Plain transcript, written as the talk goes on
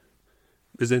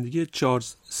به زندگی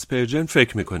چارلز اسپرجن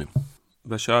فکر میکنیم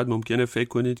و شاید ممکنه فکر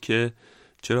کنید که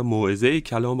چرا موعظه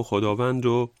کلام خداوند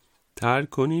رو ترک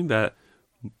کنیم و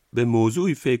به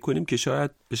موضوعی فکر کنیم که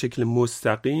شاید به شکل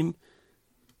مستقیم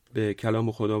به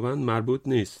کلام خداوند مربوط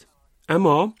نیست.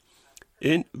 اما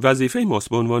این وظیفه ماست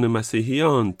به عنوان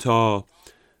مسیحیان تا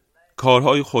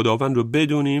کارهای خداوند رو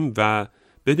بدونیم و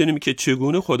بدونیم که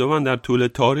چگونه خداوند در طول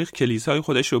تاریخ کلیسای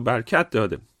خودش رو برکت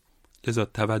داده. لذا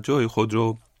توجه خود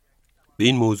رو به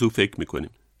این موضوع فکر میکنیم،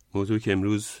 موضوعی که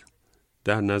امروز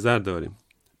در نظر داریم.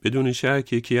 بدون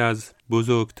شک یکی از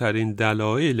بزرگترین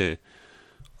دلایل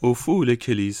افول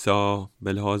کلیسا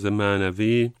به لحاظ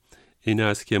معنوی این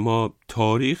است که ما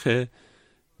تاریخ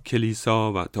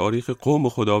کلیسا و تاریخ قوم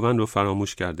خداوند رو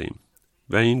فراموش کردیم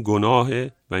و این گناه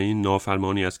و این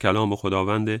نافرمانی از کلام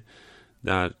خداوند.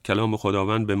 در کلام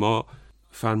خداوند به ما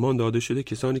فرمان داده شده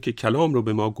کسانی که کلام رو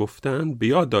به ما گفتن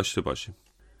بیاد داشته باشیم.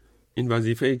 این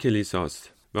وظیفه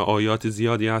کلیساست و آیات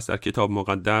زیادی هست در کتاب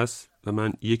مقدس و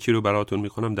من یکی رو براتون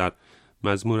میخونم. در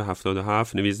مزمور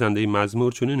 77 نویسنده این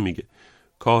مزمور چنین میگه: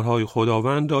 کارهای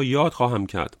خداوند را یاد خواهم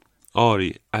کرد،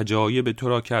 آری عجایب تو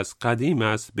را که از قدیم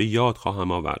است به یاد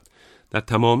خواهم آورد. در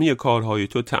تمامی کارهای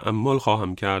تو تأمل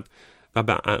خواهم کرد و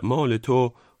به اعمال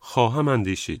تو خواهم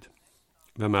اندیشید.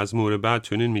 و مزمور بعد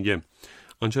چنین میگه: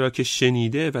 آنچه را که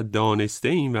شنیده و دانسته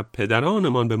ایم و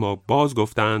پدرانمان به ما باز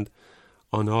گفتند،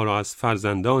 آنها را از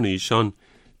فرزندان ایشان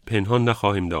پنهان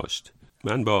نخواهیم داشت.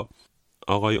 من با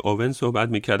آقای اوون صحبت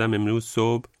میکردم امروز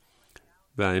صبح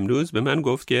و امروز به من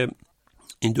گفت که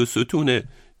این دو ستون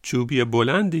چوبی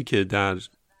بلندی که در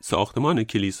ساختمان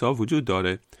کلیسا وجود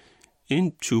داره،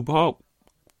 این چوبها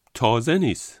تازه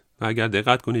نیست و اگر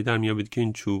دقت کنید در میابید که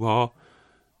این چوبها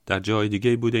در جای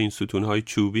دیگه بوده، این ستونهای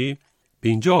چوبی به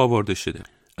اینجا آورده شده.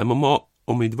 اما ما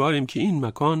امیدواریم که این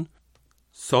مکان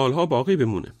سالها باقی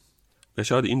بمونه و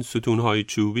شاید این ستونهای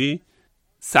چوبی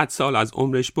 100 سال از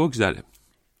عمرش بگذره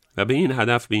و به این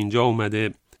هدف به اینجا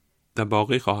اومده و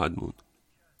باقی خواهد موند.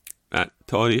 و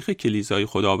تاریخ کلیسای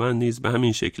خداوند نیز به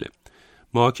همین شکله.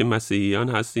 ما که مسیحیان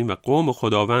هستیم و قوم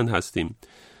خداوند هستیم،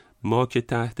 ما که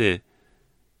تحت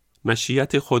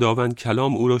مشیت خداوند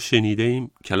کلام او رو شنیده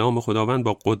ایم، کلام خداوند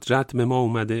با قدرت به ما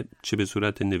اومده، چه به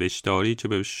صورت نوشتاری چه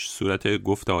به صورت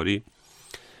گفتاری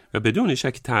و بدون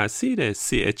شک تأثیر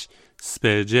C.H.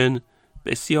 اسپرجن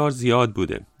بسیار زیاد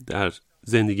بوده در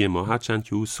زندگی ما، هرچند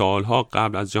که او سالها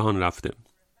قبل از جهان رفته.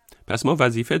 پس ما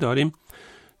وظیفه داریم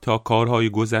تا کارهای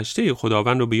گذشته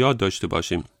خداوند رو به یاد داشته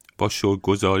باشیم با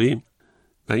شکرگزاری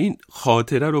و این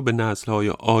خاطره رو به نسل‌های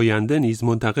آینده نیز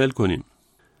منتقل کنیم.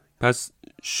 پس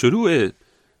شروع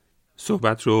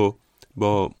صحبت رو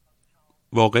با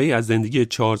واقعی از زندگی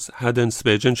چارلز هدن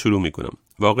اسپرجن شروع میکنم.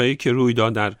 واقعی که روی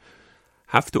داد در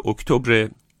 7 اکتبر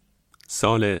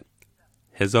سال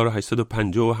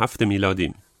 1857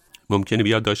 میلادی. ممکنه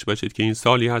بیاد داشته باشید که این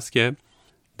سالی هست که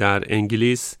در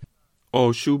انگلیس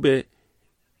آشوب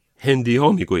هندی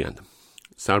ها میگویند.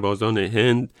 سربازان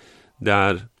هند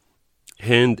در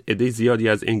هند عده زیادی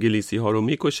از انگلیسی ها رو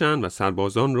میکشن و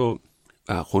سربازان رو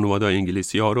و خانواده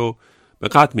انگلیسی ها رو به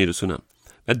قتل میرسونن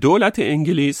و دولت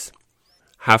انگلیس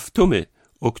 7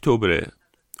 اکتبر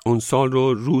اون سال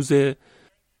رو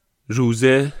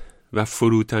روزه و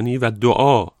فروتنی و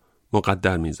دعا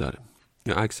مقدر میذاره.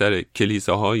 اکثر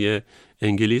کلیساهای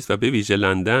انگلیس و به ویژه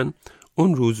لندن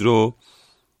اون روز رو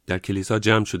در کلیسا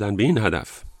جمع شدن به این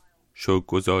هدف،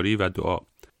 شکرگزاری و دعا.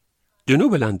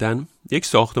 جنوب لندن یک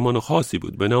ساختمان خاصی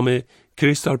بود به نام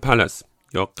کریستال پالاس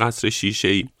یا قصر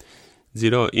شیشه‌ای،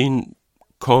 زیرا این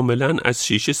کاملا از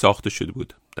شیشه ساخته شده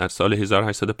بود. در سال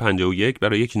 1851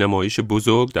 برای یک نمایش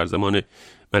بزرگ در زمان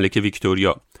ملکه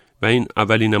ویکتوریا و این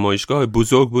اولین نمایشگاه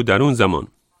بزرگ بود در اون زمان.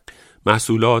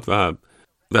 محصولات و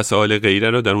وسایل غیره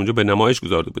رو در اونجا به نمایش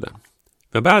گذارده بودن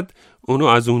و بعد اونو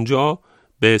از اونجا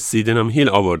به سیدنم هیل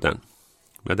آوردن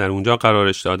و در اونجا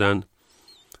قرارش دادن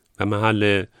و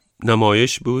محل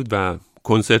نمایش بود و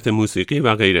کنسرت موسیقی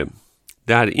و غیره.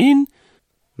 در این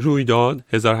رویداد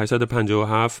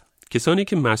 1857 کسانی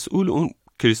که مسئول اون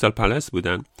کریستال پالاس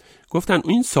بودن گفتن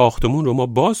این ساختمون رو ما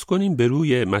باز کنیم به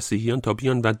روی مسیحیان تا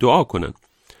بیان و دعا کنن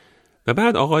و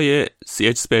بعد آقای C.H.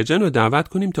 اسپرجن رو دعوت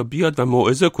کنیم تا بیاد و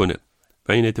موعظه کنه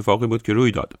و این اتفاقی بود که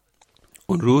روی داد.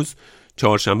 اون روز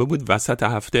چهارشنبه بود، وسط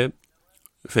هفته.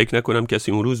 فکر نکنم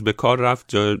کسی اون روز به کار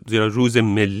رفت زیرا روز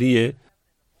ملی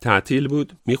تعطیل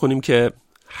بود. میخونیم که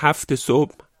 7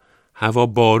 صبح هوا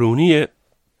بارونیه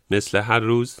مثل هر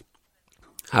روز.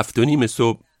 7:30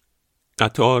 صبح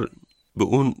قطار به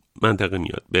اون منطقه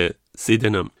میاد، به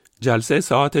سیدنم. جلسه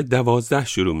ساعت 12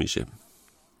 شروع میشه.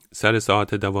 سر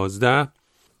ساعت 12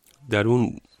 در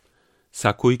اون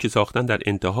سکویی که ساختن در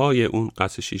انتهای اون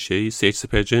قصر شیشه‌ای، C.H.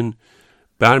 اسپرجن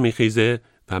برمیخیزه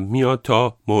و میاد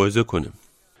تا موعظه کنه.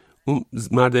 اون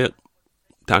مرد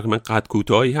تقریبا قد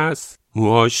کوتاهی هست،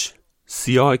 موهاش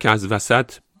سیاه که از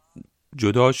وسط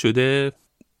جدا شده،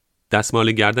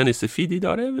 دستمال گردن سفیدی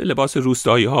داره و لباس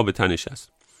روستایی ها به تنش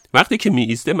است. وقتی که می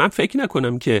ایسته من فکر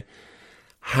نکنم که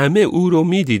همه او رو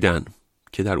می دیدن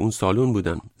که در اون سالن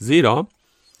بودن، زیرا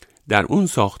در اون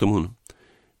ساختمون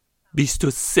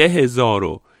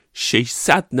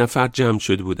 23,600 نفر جمع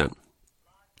شده بودن.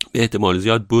 به احتمال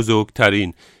زیاد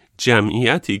بزرگترین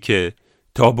جمعیتی که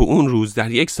تا به اون روز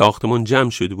در یک ساختمان جمع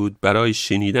شده بود برای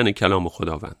شنیدن کلام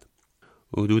خداوند.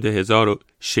 حدود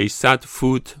 1600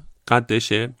 فوت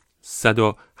قدشه،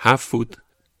 107 فوت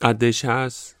قدش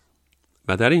هست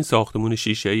و در این ساختمان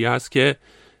شیشه‌ای هست که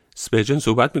اسپرجن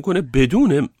صحبت میکنه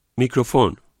بدون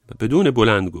میکروفون و بدون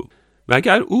بلندگو، و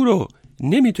اگر او رو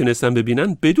نمیتونستن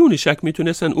ببینن بدون شک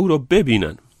میتونستن او رو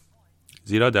ببینن،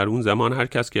 زیرا در اون زمان هر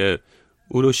کس که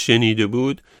او رو شنیده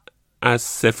بود از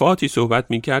صفاتی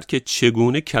صحبت میکرد که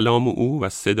چگونه کلام او و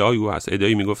صدای او هست.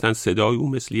 عده‌ای میگفتن صدای او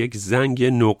مثل یک زنگ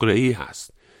نقره‌ای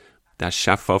هست در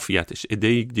شفافیتش،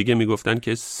 عده‌ای دیگه میگفتن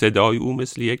که صدای او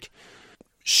مثل یک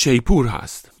شیپور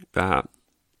هست و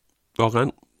واقعا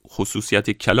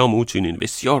خصوصیت کلام او چنین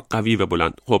بسیار قوی و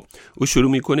بلند. خب او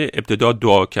شروع میکنه ابتدا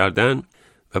دعا کردن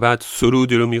و بعد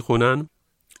سرودی رو میخونن،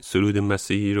 سرود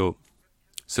مسیحی رو،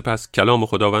 سپس کلام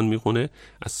خداوند میخونه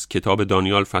از کتاب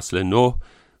دانیال فصل 9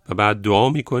 و بعد دعا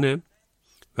میکنه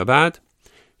و بعد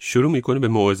شروع میکنه به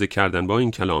موعظه کردن با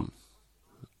این کلام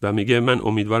و میگه من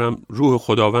امیدوارم روح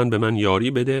خداوند به من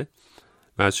یاری بده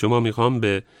و از شما میخوام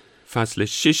به فصل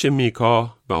 6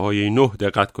 میکا و آیه 9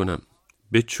 دقت کنم.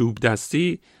 به چوب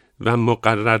دستی و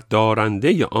مقرر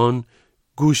دارنده آن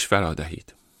گوش فرا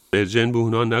دهید. اسپرجن به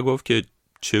اونا نگفت که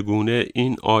چگونه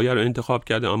این آیه رو انتخاب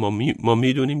کرده، اما ما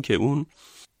میدونیم که اون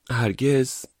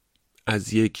هرگز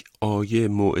از یک آیه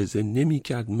موعظه نمی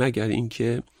کرد مگر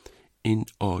اینکه این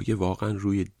آیه واقعا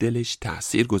روی دلش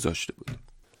تأثیر گذاشته بود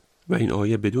و این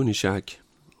آیه بدون شک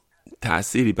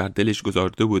تأثیری بر دلش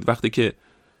گذاشته بود. وقتی که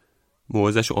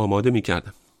موعظه‌اش آماده می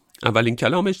کرد، اولین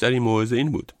کلامش در این موعظه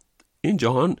این بود: این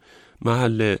جهان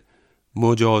محل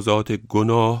مجازات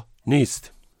گناه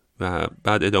نیست. و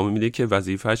بعد ادامه میده که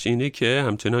وظیفش اینه که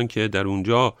همچنان که در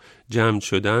اونجا جمع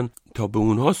شدن تا به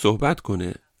اونها صحبت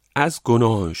کنه از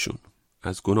گناهشون،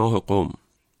 از گناه قوم.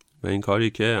 و این کاری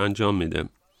که انجام میده،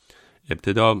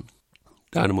 ابتدا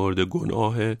در مورد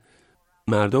گناه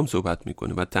مردم صحبت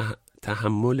میکنه و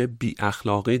تحمل بی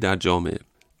اخلاقی در جامعه،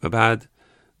 و بعد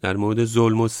در مورد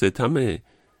ظلم و ستم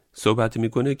صحبت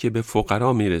میکنه که به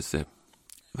فقرا میرسه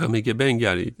و میگه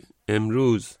بنگرید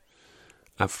امروز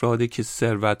افرادی که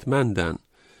ثروتمندن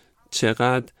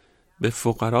چقدر به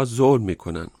فقرا ظلم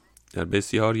میکنن. در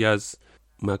بسیاری از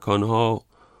مکانها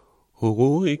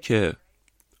حقوقی که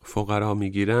فقرا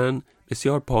میگیرن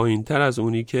بسیار پایین تر از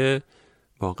اونی که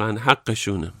واقعا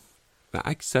حقشونه و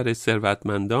اکثر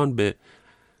ثروتمندان به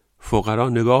فقرا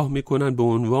نگاه میکنن به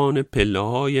عنوان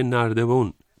پله‌های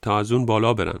نردبون تا از اون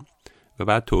بالا برن. و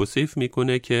بعد توصیف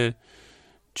میکنه که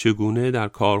چگونه در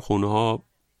کارخونه ها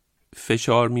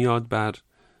فشار میاد بر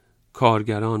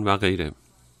کارگران و غیره.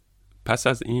 پس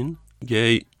از این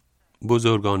گی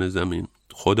بزرگان زمین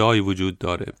خدای وجود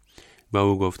داره و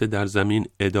او گفته در زمین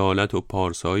عدالت و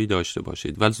پارسایی داشته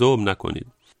باشید و ظلم نکنید.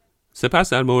 سپس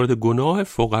در مورد گناه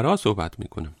فقرا صحبت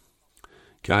میکنه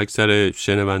که اکثر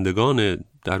شنوندگان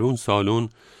در اون سالن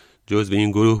جزو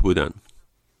این گروه بودن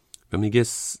و میگه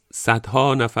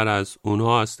صدها نفر از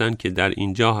اونها هستن که در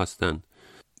اینجا هستن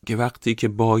که وقتی که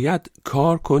باید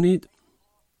کار کنید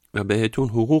و بهتون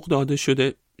حقوق داده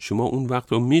شده شما اون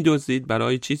وقت رو میدوزید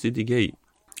برای چیز دیگه ای.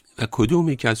 و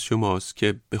کدومی که از شماست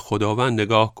که به خداوند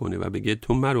نگاه کنه و بگه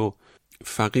تو مرا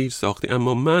فقیر ساختی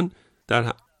اما من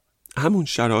در همون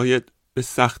شرایط به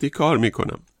سختی کار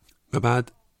میکنم. و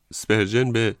بعد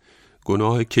اسپرجن به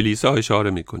گناه کلیسا اشاره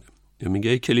میکنه،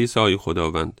 میگه کلیسای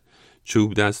خداوند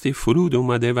چوب دستی فرود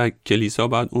اومده و کلیسا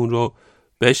باید اون رو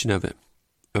بشنوه.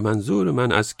 و منظور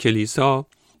من از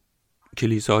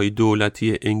کلیسای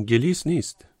دولتی انگلیس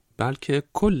نیست، بلکه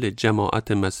کل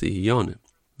جماعت مسیحیانه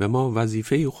و ما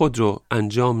وظیفه خود رو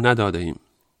انجام نداده ایم.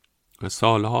 و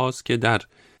سال هاست که در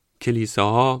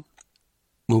کلیساها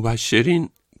مبشرین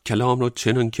کلام رو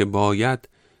چنان که باید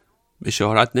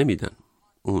بشارت نمیدن.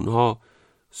 اونها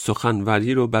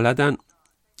سخنوری رو بلدن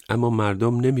اما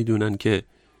مردم نمیدونن که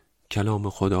کلام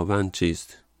خداوند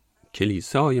چیست.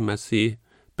 کلیسای مسیح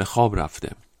به خواب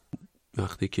رفته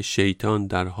وقتی که شیطان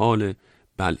در حال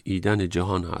بلعیدن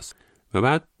جهان هست. و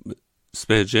بعد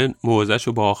اسپرجن موعظه‌اش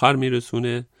رو به آخر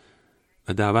میرسونه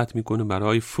و دعوت میکنه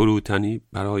برای فروتنی،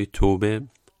 برای توبه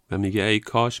و میگه ای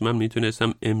کاش من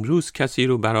میتونستم امروز کسی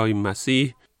رو برای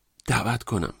مسیح دعوت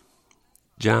کنم.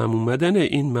 جمع اومدن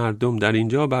این مردم در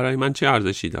اینجا برای من چه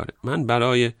ارزشی داره؟ من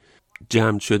برای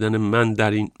جمع شدن من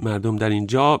در این مردم در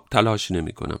اینجا تلاش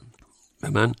نمی کنم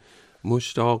و من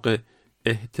مشتاق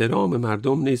احترام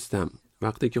مردم نیستم.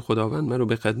 وقتی که خداوند من رو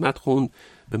به خدمت خوند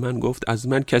به من گفت از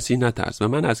من کسی نترس و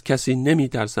من از کسی نمی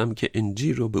ترسم که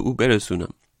انجیل رو به او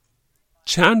برسونم.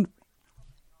 چند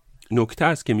نکته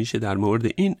است که میشه در مورد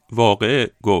این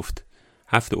واقعه گفت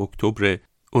 7 اکتبر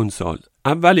اون سال.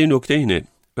 اولین نکته اینه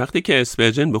وقتی که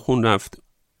اسپرجن به خون رفت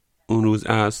اون روز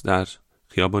عصر در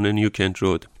خیابان نیو کنت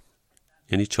رود،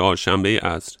 یعنی چهارشنبه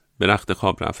عصر به رخت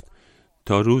خواب رفت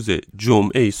تا روز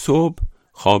جمعه صبح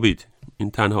خوابید.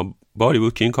 این تنها باری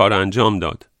بود که این کار انجام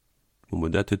داد. اون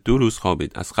مدت 2 روز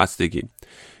خوابید از خستگی.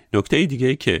 نکته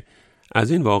دیگه که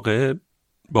از این واقعه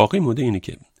باقی مونده اینه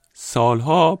که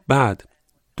سالها بعد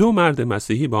 2 مرد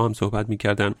مسیحی با هم صحبت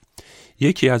میکردن.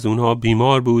 یکی از اونها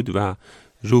بیمار بود و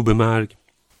رو به مرگ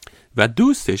و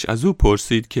دوستش از او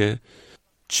پرسید که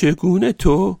چگونه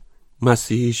تو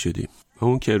مسیحی شدی؟ و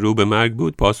اون که رو به مرگ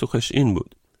بود پاسخش این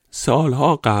بود: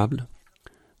 سالها قبل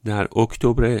در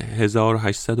اکتبر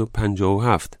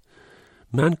 1857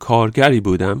 من کارگری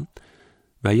بودم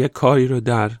و یک کاری رو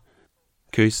در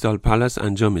کریستال پالاس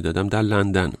انجام میدادم در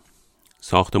لندن.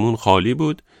 ساختمون خالی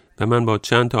بود و من با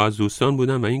چند تا از دوستان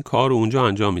بودم و این کار رو اونجا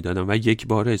انجام میدادم و یک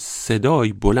باره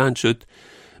صدای بلند شد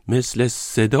مثل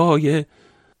صدای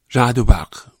رعد و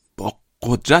برق. با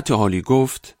قدرت عالی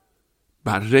گفت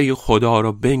بره خدا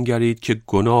را بنگرید که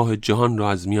گناه جهان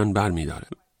را از میان بر می داره.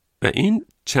 و این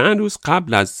چند روز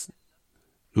قبل از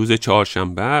روز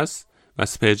چهارشنبه است و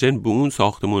اسپرجن به اون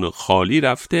ساختمون خالی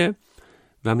رفته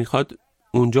و میخواد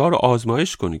اونجا رو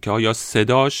آزمایش کنه که آیا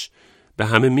صداش به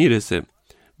همه میرسه.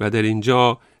 و در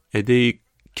اینجا عده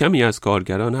کمی از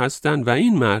کارگران هستن و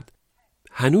این مرد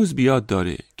هنوز بیاد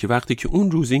داره که وقتی که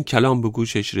اون روز این کلام به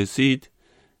گوشش رسید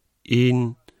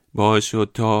این باعث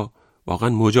شد تا واقعا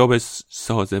مجاب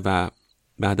سازه و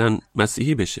بعداً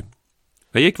مسیحی بشه.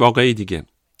 و یک واقعه دیگه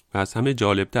و از همه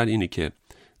جالبتر اینه که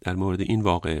در مورد این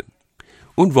واقعه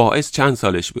اون واعظ چند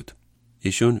سالش بود؟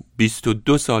 ایشون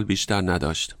 22 سال بیشتر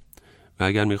نداشت. و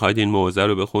اگر میخواید این موعظه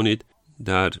رو بخونید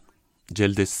در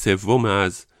جلد 3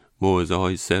 از موعظه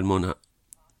های سرمون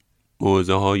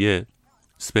موعظه های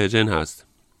اسپرجن هست.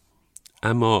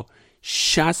 اما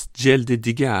 60 جلد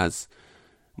دیگه از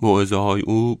موعظه های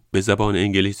او به زبان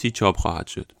انگلیسی چاپ خواهد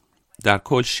شد. در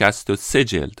کل 63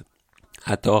 جلد.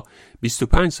 حتی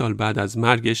 25 سال بعد از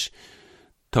مرگش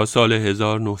تا سال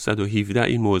 1917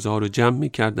 این موعظه ها رو جمع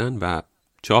می‌کردن و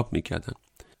چاپ می‌کردن.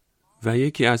 و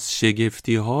یکی از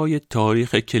شگفتی‌های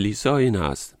تاریخ کلیسا این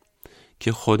است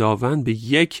که خداوند به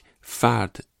یک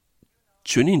فرد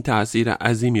چنین تأثیر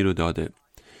عظیمی رو داده.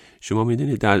 شما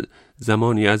می‌دونید در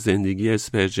زمانی از زندگی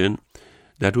اسپرجن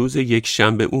در روز یک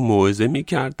شنبه او موعظه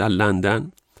می‌کرد در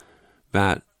لندن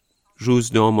و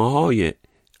روزنامه‌های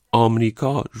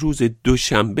آمریکا روز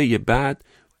دوشنبه بعد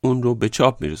اون رو به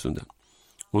چاپ می‌رسوندن.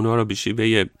 اونا رو به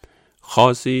شیوه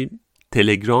خاصی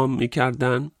تلگرام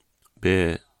می‌کردن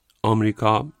به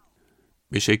آمریکا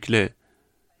به شکل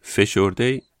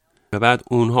فشرده و بعد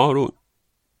اونها رو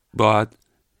باید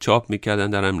چاپ می‌کردن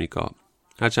در آمریکا.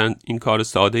 هرچند این کار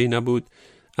ساده‌ای نبود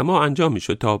اما انجام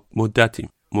می‌شد تا مدتی.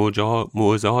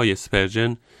 موعظه‌های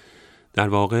اسپرجن در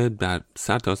واقع در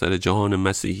سرتاسر جهان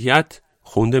مسیحیت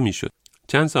خونده می‌شد.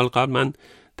 چند سال قبل من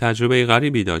تجربه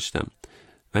غریبی داشتم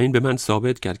و این به من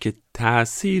ثابت کرد که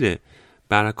تأثیر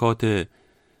برکات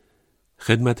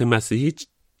خدمت مسیحی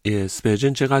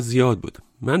اسپرجن چقدر زیاد بود.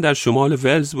 من در شمال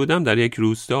ولز بودم در یک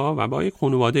روستا و با یک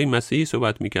خانواده مسیحی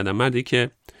صحبت می‌کردم. مردی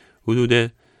که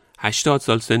حدود 80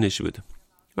 سال سنش بود.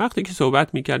 وقتی که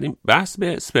صحبت می‌کردیم بحث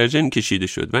به اسپرجن کشیده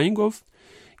شد و این گفت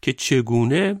که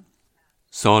چگونه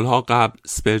سالها قبل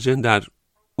اسپرجن در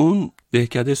اون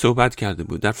دهکده صحبت کرده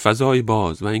بود در فضای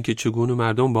باز و اینکه چگونه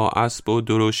مردم با اسب و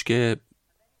درشکه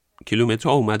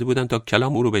کیلومترها اومده بودن تا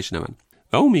کلام او رو بشنون.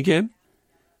 و او میگه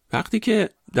وقتی که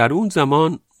در اون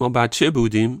زمان ما بچه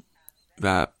بودیم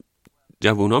و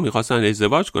جوونا میخواستن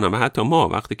ازدواج کنن و حتی ما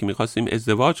وقتی که میخواستیم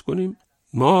ازدواج کنیم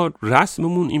ما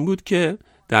رسممون این بود که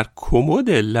در کمد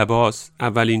لباس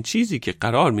اولین چیزی که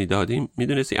قرار میدادیم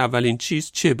میدونستی اولین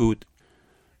چیز چه بود؟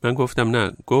 من گفتم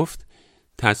نه. گفت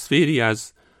تصویری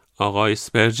از آقای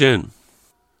اسپرجن.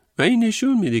 و این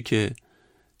نشون میده که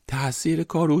تأثیر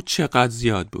کار او چقدر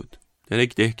زیاد بود. در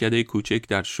یک دهکده کوچک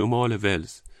در شمال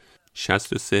ولز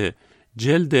 63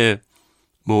 جلد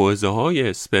موعظه های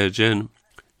اسپرجن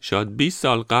شاید 20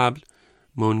 سال قبل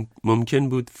ممکن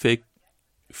بود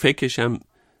فکرشم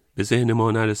به ذهن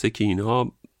ما نرسه که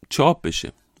اینها چاپ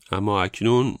بشه. اما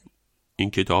اکنون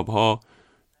این کتاب ها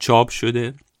چاپ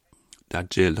شده در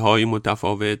جلدهای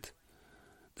متفاوت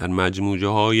در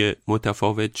مجموعه‌های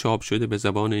متفاوت چاپ شده به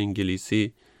زبان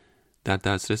انگلیسی در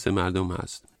دسترس مردم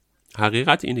هست.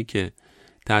 حقیقت اینه که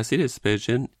تأثیر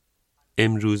اسپرجن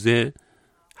امروزه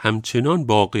همچنان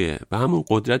باقیه و همون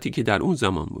قدرتی که در اون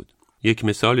زمان بود. یک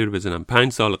مثالی رو بزنم.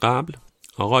 5 سال قبل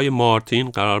آقای مارتین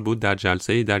قرار بود در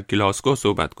جلسه‌ای در گلاسگو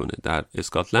صحبت کنه، در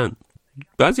اسکاتلند.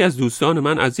 بعضی از دوستان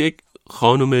من از یک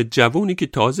خانم جوونی که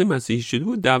تازه مسیحی شده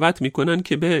بود دعوت میکنن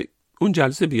که به اون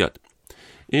جلسه بیاد.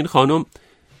 این خانم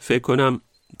فکر کنم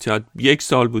شاید 1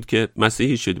 سال بود که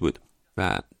مسیحی شده بود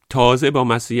و تازه با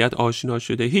مسیحیت آشنا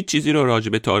شده، هیچ چیزی رو راجع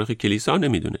به تاریخ کلیسا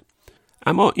نمیدونه.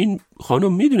 اما این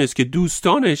خانم میدونست که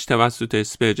دوستانش توسط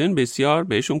اسپرجن بسیار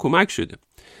بهشون کمک شده.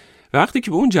 وقتی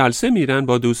که به اون جلسه میرن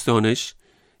با دوستانش،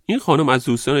 این خانم از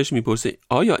دوستانش میپرسه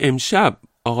آیا امشب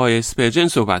آقای اسپرجن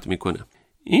صحبت میکنه؟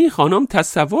 این خانم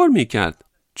تصور میکرد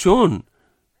چون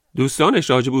دوستانش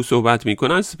راجع به او صحبت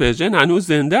میکنن اسپرجن هنوز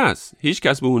زنده است. هیچ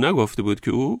کس به او نگفته بود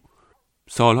که او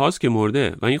سالهاست که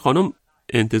مرده و این خانم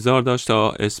انتظار داشت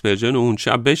تا اسپرجن اون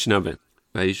شب بشنوه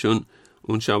و ایشون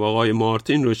اون شب آقای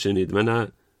مارتین رو شنید و نه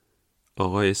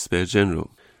آقای اسپرجن رو.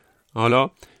 حالا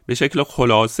به شکل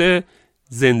خلاصه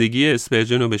زندگی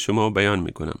اسپرجن رو به شما بیان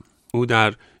میکنم. او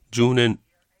در جون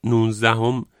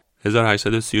 19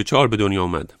 1834 به دنیا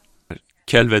آمد،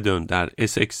 کلودون در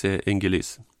اسکس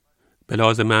انگلیس. به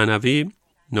لحاظ معنوی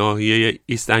ناحیه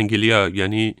ایست انگلیا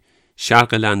یعنی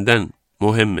شرق لندن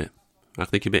مهمه.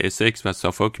 وقتی که به اسکس و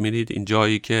سافوک میرید، این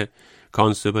جایی که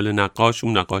کانستبل نقاش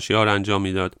اون نقاشی ها رو انجام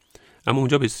میداد، اما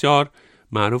اونجا بسیار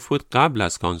معروف بود قبل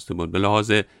از کانستبل. به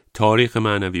لحاظ تاریخ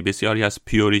معنوی بسیاری از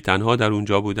پیوریتن ها در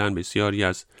اونجا بودن، بسیاری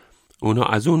از اونها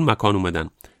از اون مکان اومدن.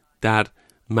 در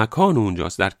مکان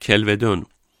اونجاست، در کلودون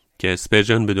که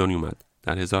اسپرجن به دنیا اومد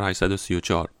در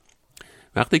 1834.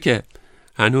 وقتی که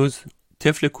هنوز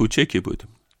طفل کوچکی بود،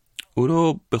 او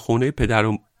رو به خونه پدر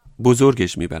و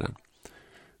بزرگش میبرن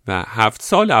و 7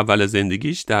 سال اول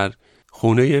زندگیش در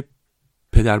خونه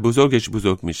پدر بزرگش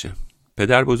بزرگ میشه.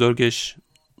 پدر بزرگش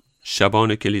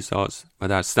شبان کلیساست و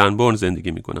در استنبورن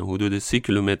زندگی میکنن، حدود 30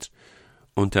 کیلومتر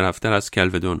اون طرفتر از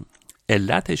کلودون.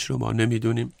 علتش رو ما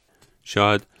نمیدونیم،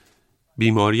 شاید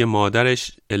بیماری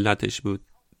مادرش علتش بود.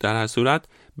 در هر صورت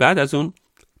بعد از اون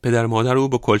پدر مادر او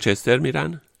به کلچستر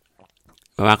میرن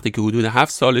و وقتی که حدود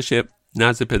 7 سالشه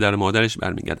نزد پدر مادرش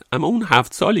برمیگرده. اما اون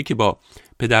 7 سالی که با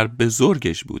پدر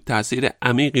بزرگش بود تأثیر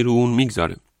عمیقی رو اون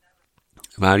میگذاره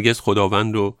و هرگز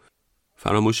خداوند رو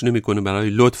فراموش نمیکنه برای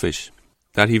لطفش.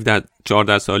 در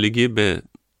 14 سالگی به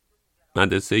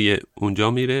مدرسه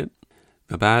اونجا میره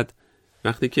و بعد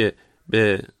وقتی که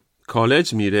به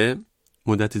کالج میره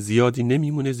مدت زیادی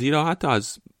نمیمونه، زیرا حتی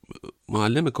از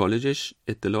معلم کالجش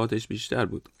اطلاعاتش بیشتر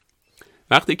بود.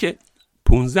 وقتی که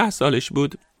 15 سالش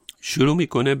بود شروع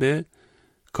میکنه به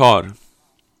کار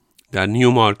در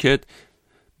نیو مارکت،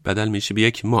 بدل میشه به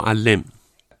یک معلم.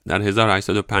 در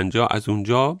 1850 از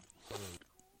اونجا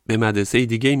به مدرسه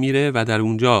دیگه میره و در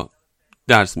اونجا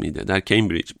درس میده در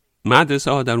کمبریج.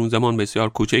 مدرسه ها در اون زمان بسیار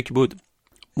کوچک بود،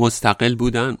 مستقل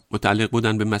بودن، متعلق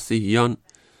بودن به مسیحیان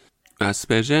و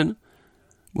اسپرجن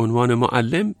به عنوان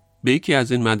معلم به یکی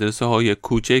از این مدرسه های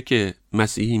کوچک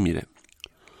مسیحی میره.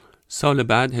 سال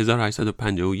بعد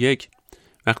 1851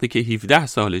 وقتی که 17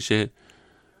 سالشه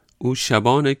او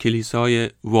شبان کلیسای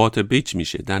واتربریج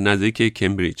میشه در نزدیک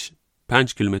کمبریج،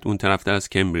 5 کیلومتر اون طرفتر از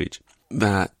کمبریج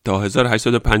و تا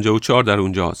 1854 در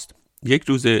اونجاست. یک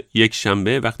روز یک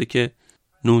شنبه وقتی که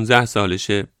 19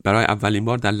 سالشه برای اولین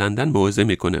بار در لندن موعظه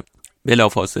میکنه.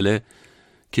 بلافاصله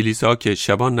کلیسا که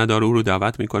شبان نداره او رو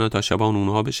دعوت میکنه تا شبان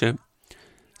اونها بشه.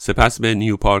 سپس به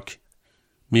نیو پارک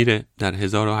میره. در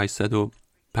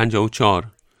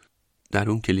 1854 در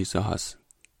اون کلیسا هست،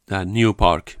 در نیو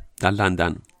پارک در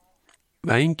لندن،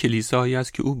 و این کلیسایی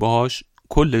است که او باهاش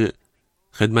کل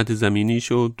خدمت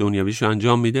زمینیش و دنیویش رو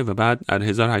انجام میده و بعد در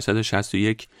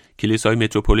 1861 کلیسای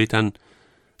متروپولیتن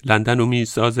لندن رو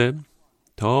میسازه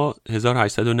تا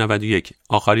 1891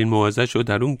 آخرین موعظه‌اش رو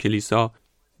در اون کلیسا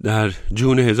در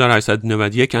جون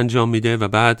 1891 انجام میده و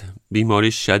بعد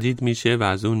بیماریش شدید میشه و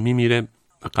از اون میمیره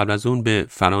و قبل از اون به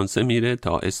فرانسه میره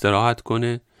تا استراحت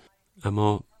کنه،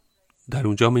 اما در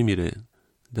اونجا میمیره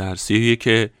در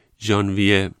 31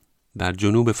 ژانویه در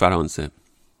جنوب فرانسه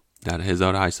در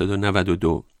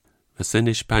 1892 و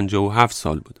سنش 57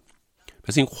 سال بود.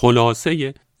 پس این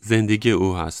خلاصه زندگی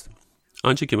او هست.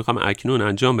 آنچه که میخوام اکنون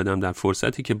انجام بدم در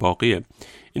فرصتی که باقیه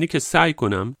اینه که سعی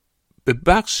کنم به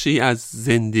بخشی از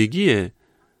زندگی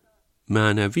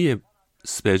معنوی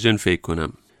اسپرجن فکر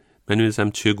کنم. من می‌دونستم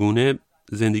چگونه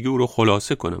زندگی او رو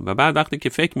خلاصه کنم و بعد وقتی که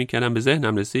فکر میکردم به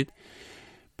ذهنم رسید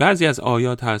بعضی از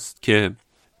آیات هست که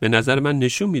به نظر من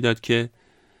نشون میداد که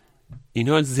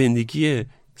اینا زندگی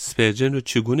اسپرجن رو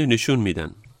چگونه نشون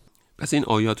میدن. پس این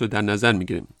آیات رو در نظر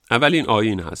میگیریم. اولین آیه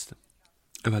این هست،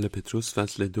 اول پتروس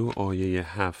فصل 2 آیه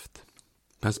 7.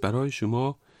 پس برای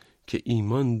شما که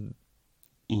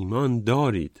ایمان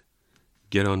دارید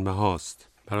گرانبهاست.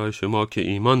 برای شما که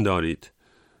ایمان دارید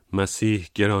مسیح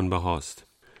گرانبهاست.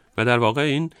 و در واقع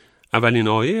این اولین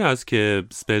آیه است که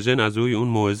اسپرژن از روی اون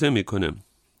موعظه میکنه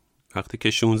وقتی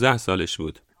که 16 سالش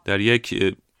بود در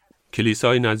یک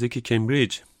کلیسای نزدیک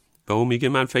کمبریج، و او میگه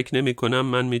من فکر نمی کنم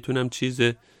من میتونم چیز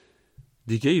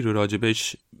دیگه ای رو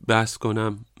راجبش بحث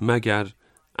کنم مگر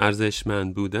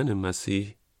ارزشمند بودن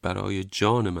مسیح برای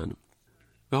جان من.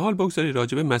 و حال بگذاری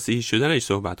راجب مسیحی شدنش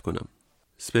صحبت کنم.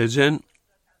 اسپرژن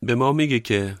به ما میگه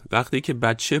که وقتی که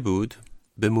بچه بود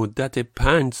به مدت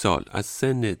 5 سال از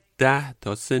سن 10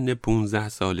 تا سن 15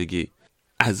 سالگی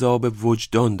عذاب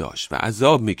وجدان داشت و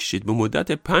عذاب میکشید. به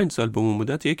مدت 5 سال، به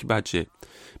مدت یک بچه.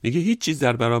 میگه هیچ چیز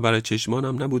در برابر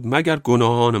چشمانم نبود مگر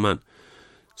گناهان من.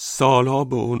 سالها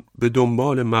به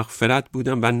دنبال مغفرت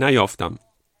بودم و نیافتم.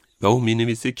 و اون می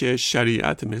نویسه که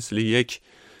شریعت مثل یک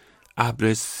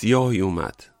ابر سیاهی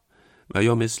اومد و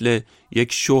یا مثل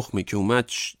یک شخمی که اومد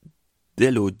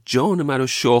دل و جان من رو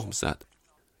شخم زد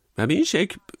و به این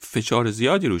شکل فشار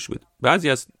زیادی روش بود. بعضی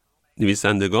از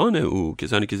نویسندگان او،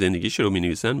 کسانی که زندگیش رو می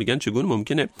نویسن، میگن چگونه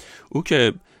ممکنه او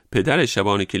که پدر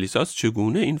شبان کلیساست،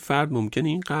 چگونه این فرد ممکنه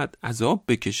اینقدر عذاب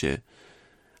بکشه،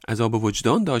 عذاب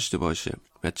وجدان داشته باشه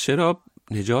و چرا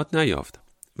نجات نیافت.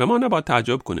 و ما نباید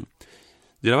تعجب کنیم،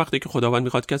 زیرا وقتی که خداوند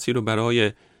میخواد کسی رو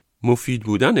برای مفید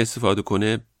بودن استفاده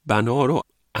کنه بنا رو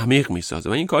عمیق میسازه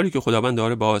و این کاری که خداوند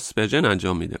داره با اسپرژن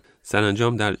انجام میده.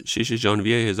 سرانجام در 6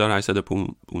 ژانویه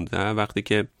 1815 وقتی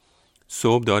که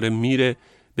صبح داره میره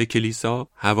به کلیسا،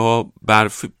 هوا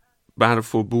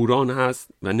برف و بوران هست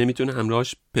و نمیتونه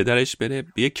همراهش پدرش بره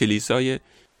به یک کلیسای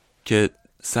که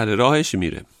سر راهش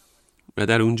میره و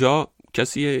در اونجا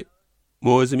کسی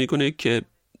موعظه میکنه که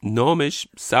نامش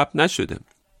ثبت نشده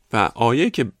و آیه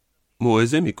که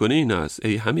موعظه میکنه این است: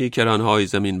 ای همه کرانهای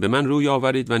زمین به من روی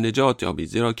آورید و نجات یابید،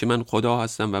 زیرا که من خدا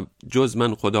هستم و جز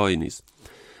من خدایی نیست.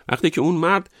 وقتی که اون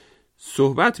مرد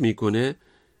صحبت میکنه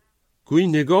گویی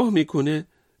نگاه میکنه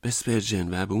به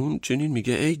اسپرژن و به اون چنین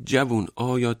میگه: ای جوون،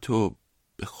 آیا تو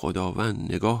به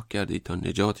خداوند نگاه کردی تا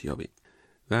نجات یابی؟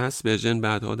 و اسپرژن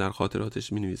بعدها در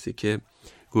خاطراتش مینویسه که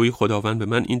گویی خداوند به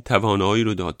من این توانایی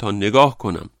رو داد تا نگاه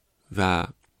کنم و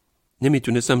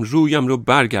نمیتونستم رویم رو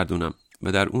برگردونم.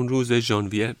 و در اون روز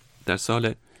ژانویه در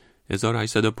سال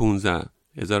 1815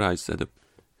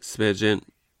 اسپرژن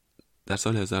در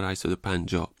سال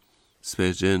 1850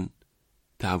 اسپرژن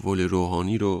تحول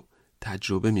روحانی رو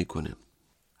تجربه میکنه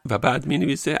و بعد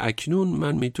مینویسه: اکنون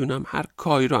من میتونم هر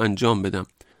کاری رو انجام بدم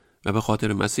و به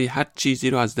خاطر مسیح هر چیزی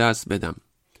رو از دست بدم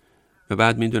و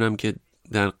بعد میدونم که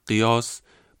در قیاس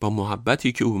با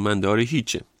محبتی که او من داره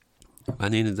هیچه. و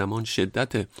این زمان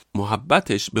شدت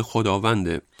محبتش به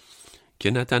خداونده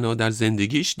که نه تنها در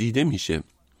زندگیش دیده میشه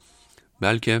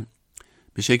بلکه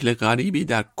به شکل غریبی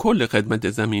در کل خدمت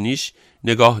زمینیش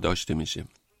نگاه داشته میشه.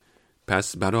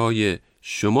 پس برای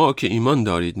شما که ایمان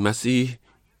دارید مسیح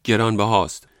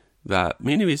گرانبهاست. و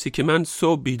می نویسی که من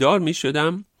صبح بیدار می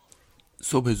شدم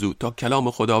صبح زود تا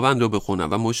کلام خداوند رو بخونم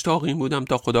و مشتاق این بودم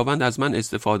تا خداوند از من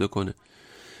استفاده کنه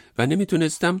و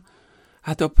نمیتونستم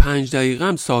حتی 5 دقیقه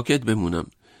هم ساکت بمونم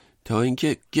تا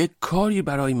اینکه یک کاری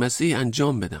برای مسیح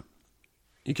انجام بدم.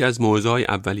 یکی از موعظه‌های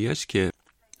اولیش که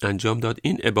انجام داد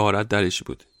این عبارت درش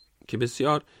بود که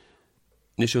بسیار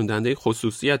نشون دهنده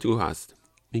خصوصیت او هست.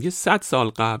 میگه 100 سال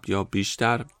قبل یا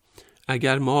بیشتر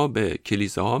اگر ما به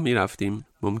کلیساها می رفتیم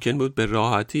ممکن بود به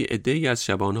راحتی عده‌ای از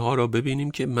شبانها را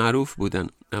ببینیم که معروف بودن،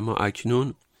 اما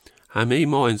اکنون همه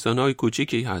ما انسان‌های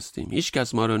کوچیکی هستیم. هیچ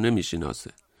کس ما را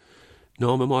نمی‌شناسه،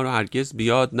 نام ما را هرگز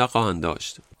بیاد نخواهند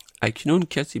داشت. اکنون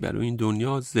کسی برای این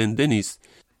دنیا زنده نیست.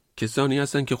 کسانی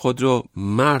هستند که خود را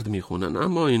مرد می‌خوانند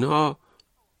اما اینها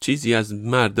چیزی از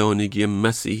مردانگی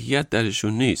مسیحیت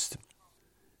درشون نیست.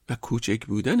 و کوچک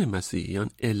بودن مسیحیان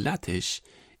علتش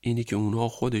اینی که اونها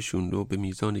خودشون رو به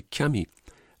میزان کمی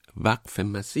وقف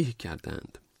مسیح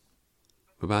کردند.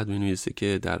 و بعد می‌نویسه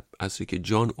که در عصری که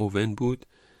جان اوون بود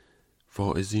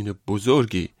واعظین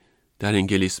بزرگی در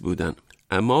انگلیس بودن،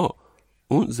 اما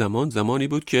اون زمانی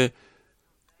بود که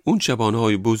اون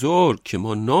شبانهای بزرگ که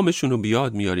ما نامشون رو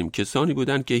بیاد میاریم کسانی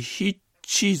بودن که هیچ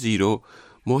چیزی رو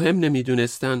مهم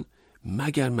نمیدونستن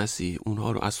مگر مسیح.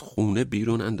 اونها رو از خونه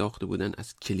بیرون انداخته بودن،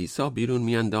 از کلیسا بیرون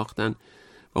میانداختن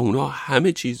و اونها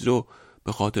همه چیز رو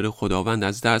به خاطر خداوند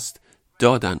از دست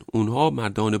دادن. اونها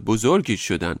مردان بزرگی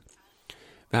شدن.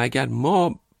 و اگر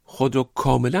ما خود رو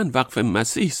کاملا وقف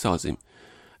مسیح سازیم،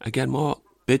 اگر ما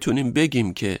بتونیم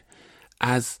بگیم که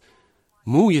از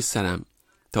موی سرم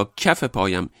تا کف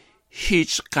پایم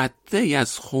هیچ قطعه‌ای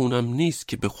از خونم نیست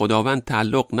که به خداوند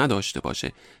تعلق نداشته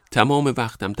باشه. تمام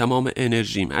وقتم، تمام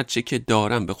انرژیم، هر چه که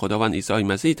دارم به خداوند عیسی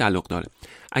مسیح تعلق داره.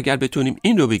 اگر بتونیم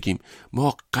این رو بگیم،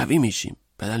 ما قوی میشیم،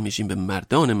 بدل میشیم به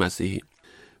مردان مسیحی.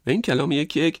 و این کلام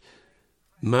یک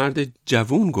مرد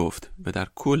جوون گفت و در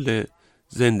کل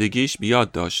زندگیش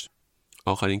بیاد داشت.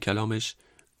 آخرین کلامش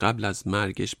قبل از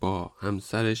مرگش با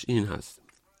همسرش این هست: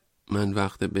 من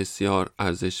وقت بسیار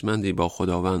ارزشمندی با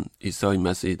خداوند عیسی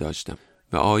مسیح داشتم.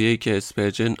 و آیه‌ای که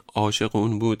اسپرجن عاشق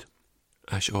اون بود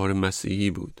اشعار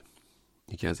مسیحی بود.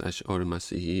 یکی از اشعار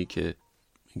مسیحی که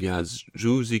میگه از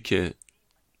روزی که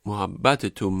محبت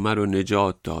تو مرا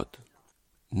نجات داد،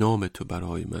 نام تو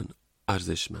برای من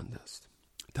ارزشمند است.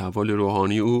 تحول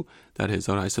روحانی او در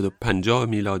 1850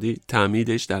 میلادی،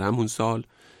 تعمیدش در همون سال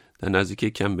در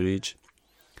نزدیکی کمبریج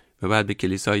و بعد به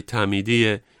کلیسای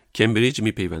تعمیدی کمبریج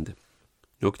میپیونده.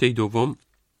 نکته دوم،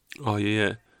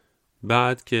 آیه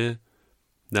بعد که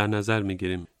در نظر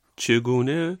میگیریم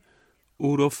چگونه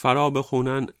او رو فرا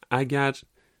بخونن اگر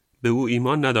به او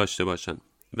ایمان نداشته باشن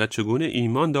و چگونه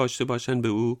ایمان داشته باشن به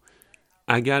او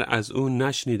اگر از او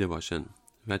نشنیده باشن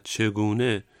و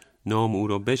چگونه نام او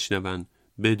رو بشنون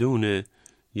بدون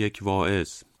یک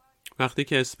واعظ. وقتی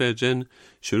که اسپرجن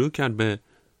شروع کرد به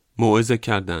موعظه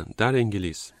کردن در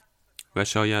انگلیس و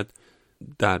شاید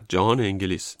در جهان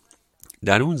انگلیس،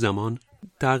 در اون زمان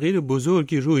تغییر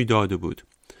بزرگی روی داده بود.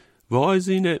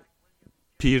 واعظین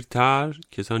پیرتر،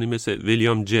 کسانی مثل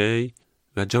ویلیام جی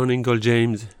و جان اینگل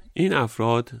جیمز، این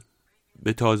افراد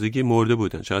به تازگی مرده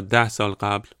بودن. شاید 10 سال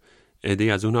قبل عده‌ای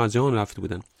از اونها از جهان رفته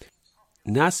بودن.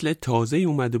 نسل تازه‌ای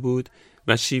اومده بود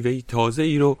و شیوهی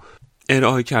تازه‌ای رو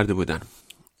ارائه کرده بودن،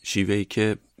 شیوهی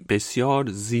که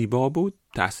بسیار زیبا بود،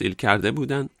 تحصیل کرده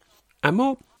بودن،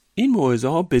 اما این موعظه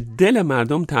ها به دل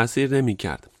مردم تأثیر نمی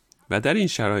کرد. و در این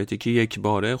شرایطی که یک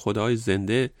باره خدای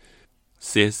زنده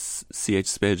سی اچ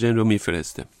اسپرجن رو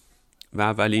میفرسته و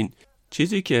اولین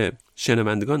چیزی که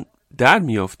شنوندگان در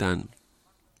میافتن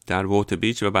در ووت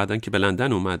بیچ و بعدن که به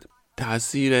لندن اومد،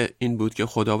 تأثیر این بود که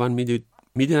خداوند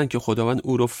میدونن که خداوند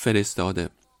او رو فرستاده.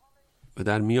 و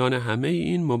در میان همه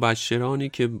این مبشرانی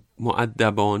که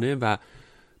مؤدبانه و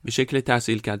به شکل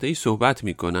تحصیل کرده ای صحبت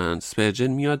میکنن،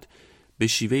 اسپرجن میاد به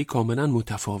شیوهی کاملا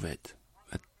متفاوت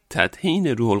و تطهین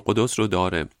روح القدس رو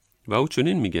داره و او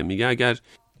چنین میگه اگر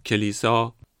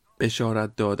کلیسا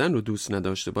بشارت دادن رو دوست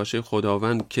نداشته باشه،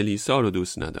 خداوند کلیسا رو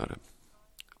دوست نداره.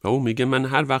 و او میگه من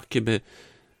هر وقت که به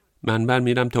منبر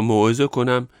میرم تا موعظه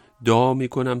کنم، دعا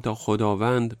میکنم تا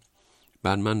خداوند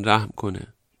بر من رحم کنه،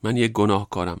 من یک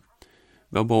گناهکارم.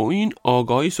 و با این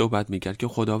آگاهی صحبت میکرد که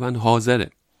خداوند حاضره،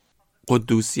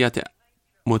 قدوسیت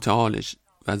متعالش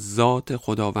و ذات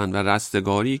خداوند و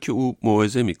رستگاری که او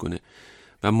موعظه میکنه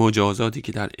و مجازاتی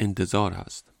که در انتظار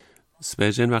هست.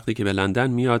 اسپرجن وقتی که به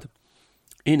لندن میاد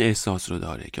این احساس رو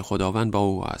داره که خداوند با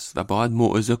او هست و باید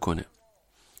موعظه کنه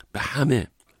به همه.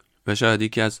 و شاید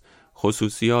یکی از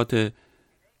خصوصیات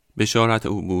بشارت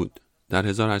او بود در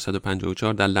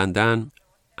 1854 در لندن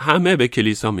همه به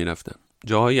کلیسا میرفتن.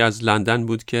 جایی از لندن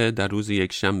بود که در روز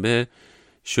یک شنبه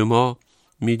شما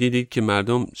میدیدید که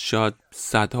مردم شاید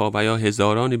صدها و یا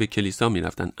هزارانی به کلیسا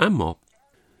میرفتن. اما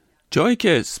جایی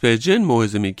که اسپرجن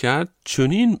موعظه میکرد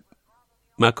چنین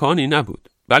مکانی نبود،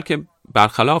 بلکه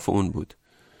برخلاف اون بود.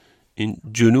 این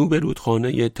جنوب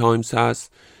رودخانه تایمز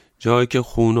هست، جایی که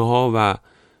خونه ها و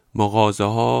مغازه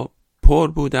ها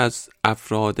پر بود از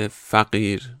افراد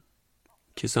فقیر،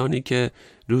 کسانی که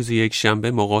روز یک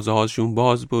شنبه مغازه هاشون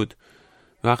باز بود،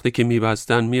 وقتی که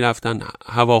میبستن میرفتن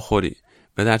هواخوری.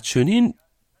 و در چنین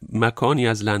مکانی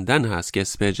از لندن هست که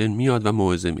اسپرجن میاد و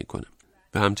موعظه میکنه.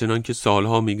 و همچنان که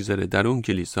سالها میگذره در اون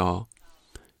کلیسا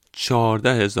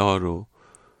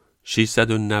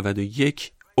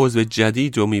 14,691 عضو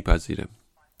جدید رو میپذیره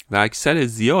و اکثر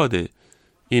زیاد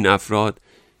این افراد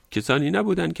کسانی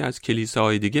نبودن که از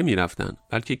کلیساهای دیگه میرفتن،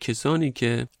 بلکه کسانی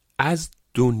که از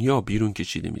دنیا بیرون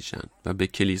کشیده میشن و به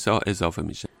کلیسا اضافه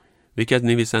میشن. یکی از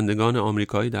نویسندگان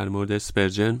آمریکایی در مورد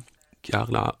اسپرجن که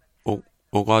اغلب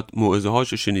اوقات موعظه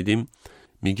هاشو شنیدیم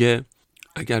میگه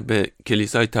اگر به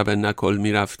کلیسای تبرنکل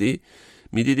میرفتی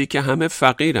میدیدی که همه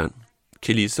فقیرن.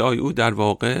 کلیسای او در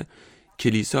واقع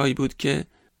کلیسایی بود که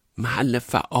محل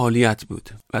فعالیت بود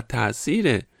و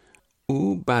تأثیر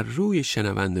او بر روی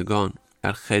شنوندگان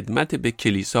در خدمت به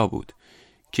کلیسا بود.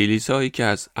 کلیسایی که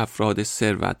از افراد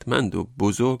ثروتمند و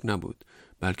بزرگ نبود،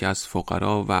 بلکه از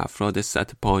فقرا و افراد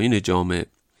سطح پایین جامعه.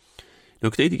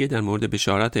 نکته دیگه در مورد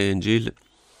بشارت انجیل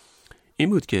این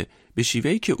بود که به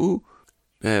شیوهی که او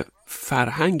به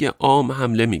فرهنگ عام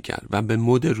حمله میکرد و به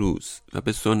مد روز و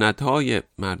به سنت‌های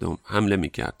مردم حمله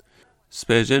میکرد.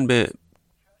 اسپرجن به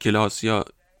کلاس یا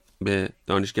به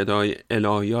دانشکده‌های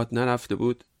الهیات نرفته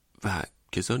بود و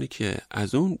کسانی که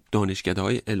از اون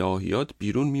دانشکده‌های الهیات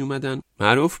بیرون می اومدن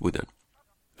معروف بودن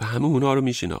و همه اونا رو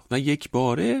می شناخت و یک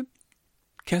باره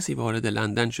کسی وارد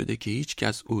لندن شده که هیچ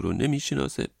کس او رو نمی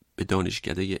شناسه، به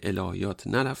دانشکده الهیات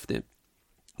نرفته،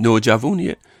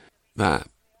 نوجوانیه و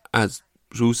از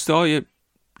روستای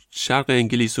شرق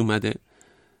انگلیس اومده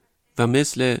و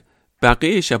مثل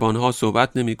بقیه شبانها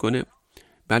صحبت نمی کنه،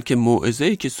 بلکه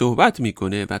موعظه‌ای که صحبت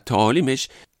میکنه و تعالیمش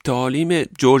تعالیم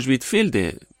جورج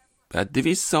ویتفیلده و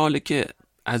 200 ساله که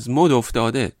از مد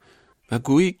افتاده و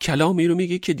گویی کلامی رو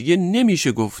میگه که دیگه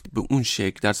نمیشه گفت به اون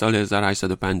شکل در سال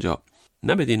 1850.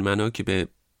 نه بدین معنا که به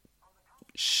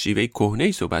شیوه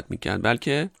کهنه‌ای صحبت میکرد،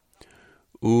 بلکه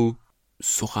او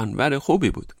سخنور خوبی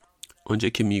بود. آنجا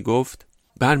که میگفت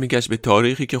برمیگشت به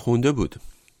تاریخی که خونده بود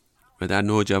و در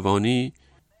نوجوانی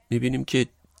میبینیم که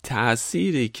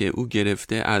تأثیری که او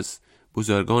گرفته از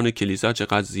بزرگان کلیسا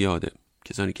چقدر زیاده،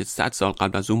 کسانی که 100 سال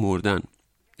قبل از او مردن.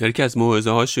 در یکی از موعظه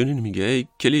هاش چنین میگه: ای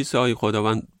کلیسای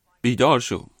خداوند بیدار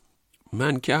شو،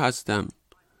 من که هستم،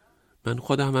 من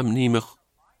خودم هم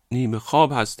نیمه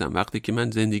خواب هستم. وقتی که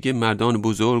من زندگی مردان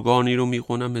بزرگانی رو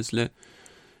میخونم مثل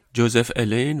جوزف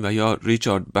الین و یا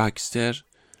ریچارد بکستر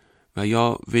و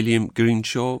یا ویلیام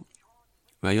گرینشو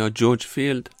و یا جورج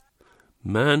فیلد،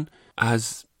 من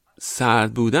از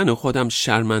سرد بودن خودم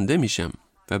شرمنده میشم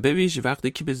و به ویژه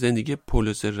وقتی که به زندگی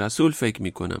پولس رسول فکر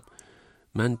میکنم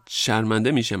من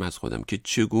شرمنده میشم از خودم که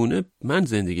چگونه من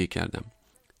زندگی کردم.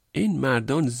 این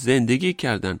مردان زندگی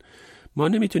کردن، ما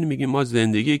نمیتونیم بگیم ما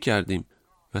زندگی کردیم.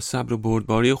 و صبر و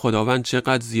بردباری خداوند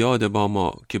چقدر زیاده با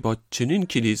ما که با چنین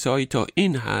کلیسایی تا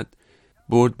این حد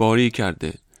بردباری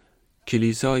کرده،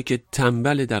 کلیسایی که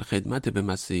تنبل در خدمت به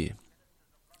مسیح.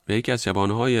 و یکی از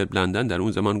شبانه‌های لندن در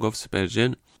اون زمان گفت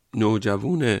سپرجن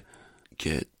نوجوونه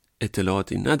که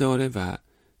اطلاعاتی نداره و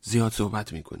زیاد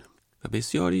صحبت میکنه و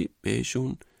بسیاری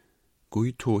بهشون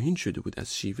گویی توهین شده بود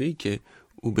از شیوهی که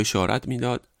او بشارت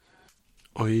میداد.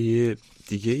 آیه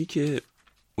دیگه‌ای که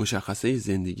مشخصه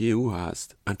زندگی او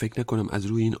هست، من فکر نکنم از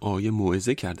روی این آیه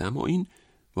موعظه کرده، اما این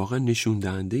واقعا نشون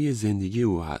دهنده زندگی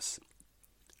او هست.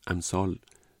 امثال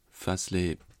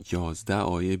فصل 11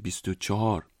 آیه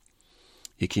 24: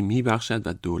 یکی میبخشد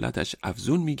و دولتش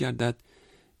افزون میگردد،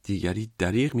 دیگری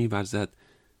دریغ میورزد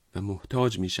و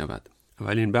محتاج میشود.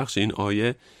 اولین بخش این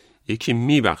آیه یکی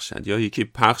میبخشد یا یکی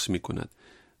پخش میکند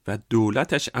و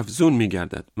دولتش افزون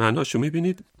میگردد. معناشو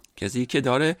میبینید؟ کسی که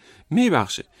داره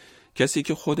میبخشه، کسی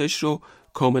که خودش رو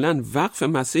کاملا وقف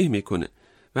مسیح میکنه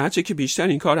و هرچه که بیشتر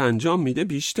این کار انجام میده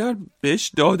بیشتر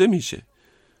بهش داده میشه.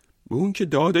 به اون که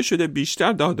داده شده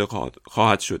بیشتر داده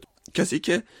خواهد شد. کسی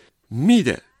که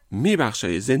میده،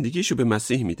 میبخشه، زندگیشو به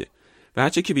مسیح میده و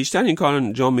هرچه که بیشتر این کار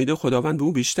انجام میده خداوند به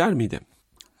او بیشتر میده.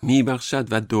 میبخشد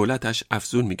و دولتش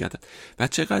افزون میگردد. و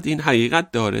چقدر این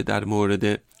حقیقت داره در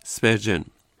مورد سپرجن.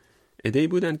 عده‌ای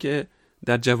بودن که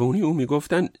در جوانی او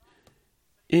میگفتن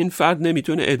این فرد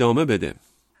نمیتونه ادامه بده،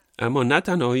 اما نه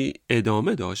تنهایی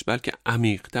ادامه داشت بلکه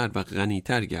عمیق‌تر و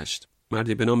غنی‌تر گشت.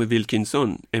 مردی به نام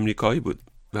ویلکینسون امریکایی بود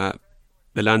و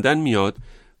به لندن میاد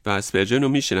و اسپرجن رو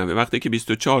میشنوه وقتی که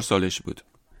 24 سالش بود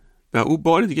و او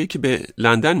بار دیگه که به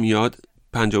لندن میاد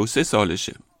 53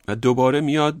 سالشه و دوباره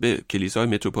میاد به کلیسای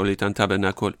متروپولیتن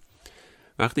تابرناکل.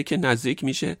 وقتی که نزدیک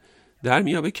میشه در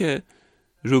میابه که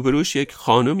روبروش یک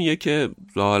خانمیه که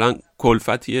ظاهراً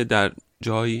کلفتیه در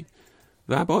جایی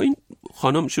و با این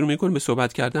خانم شروع میکنه به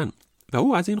صحبت کردن و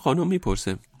او از این خانم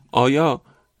میپرسه آیا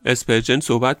اسپرجن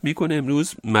صحبت میکنه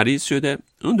امروز مریض شده؟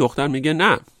 اون دختر میگه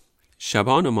نه،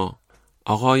 شبان ما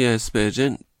آقای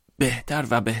اسپرجن بهتر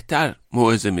و بهتر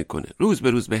موعظه میکنه، روز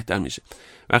به روز بهتر میشه.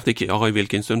 وقتی که آقای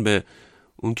ویلکینسون به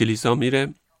اون کلیسا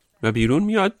میره و بیرون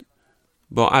میاد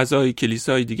با اعضای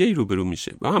کلیسای دیگه روبرو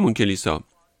میشه با همون کلیسا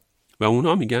و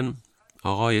اونها میگن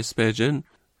آقای اسپرجن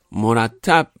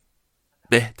مرتب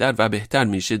بهتر و بهتر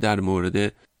میشه در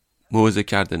مورد موعظه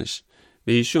کردنش.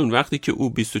 و ایشون وقتی که او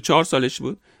 24 سالش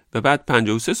بود و بعد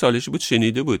 53 سالش بود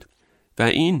شنیده بود و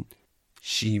این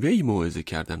شیوه موعظه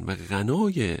کردن و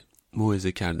غنای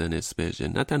موعظه کردن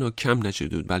اسپرجن نه تنها کم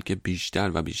نشده بود بلکه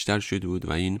بیشتر و بیشتر شده بود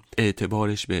و این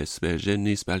اعتبارش به اسپرجن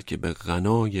نیست بلکه به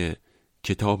غنای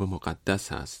کتاب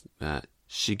مقدس هست و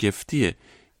شگفتی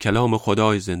کلام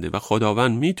خدای زنده. و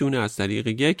خداوند میتونه از طریق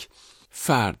یک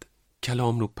فرد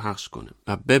کلام رو پخش کنه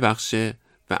و ببخشه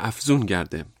و افزون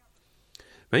گرده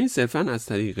و این صرفاً از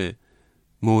طریق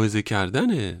موعظه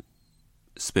کردن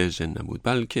اسپرجن نبود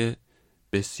بلکه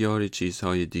بسیاری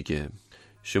چیزهای دیگه.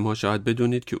 شما شاید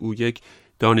بدونید که او یک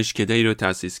دانشکده‌ای رو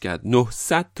تأسیس کرد.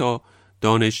 900 تا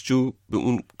دانشجو به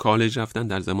اون کالج رفتن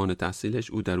در زمان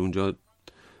تحصیلش. او در اونجا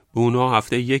به اونها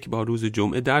هفته یک بار روز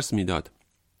جمعه درس میداد.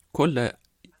 کل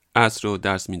عصر رو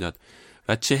درس میداد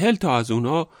و 40 تا از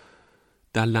اونها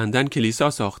در لندن کلیسا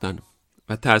ساختن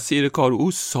و تأثیر کار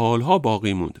او سالها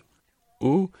باقی موند.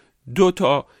 او 2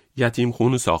 تا یتیم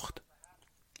خونه ساخت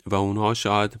و اونها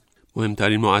شاید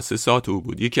مهمترین مؤسسات او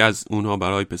بود. یکی از اونها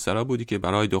برای پسرها بودی که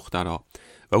برای دخترها،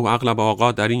 و او اغلب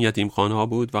اوقات در این یتیم خانه ها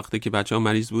بود. وقتی که بچه ها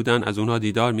مریض بودن از اونها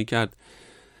دیدار میکرد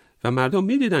و مردم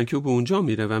میدیدن که او به اونجا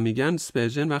میره و میگن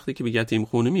اسپرژن وقتی که به یتیم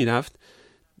خونه میرفت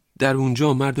در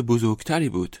اونجا مرد بزرگتری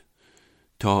بود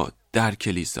تا در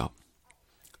کلیسا.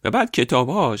 و بعد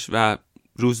کتابهاش و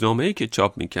روزنامه‌ای که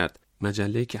چاپ میکرد،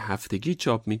 مجله‌ای که هفتگی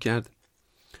چاپ میکرد،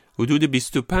 حدود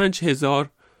 25,000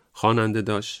 خواننده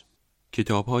داشت.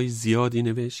 کتاب‌های زیادی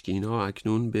نوشت که اینها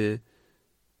اکنون به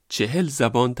 40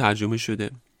 زبان ترجمه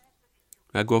شده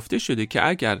و گفته شده که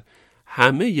اگر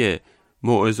همه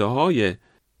موعظه‌های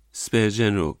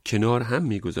اسپرژن رو کنار هم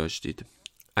میگذاشتید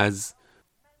از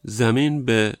زمین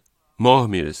به ماه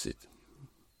میرسید.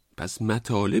 پس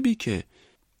مطالبی که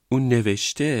اون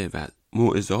نوشته و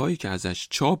موعظه‌هایی که ازش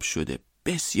چاپ شده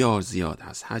بسیار زیاد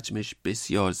هست، حجمش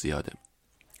بسیار زیاده.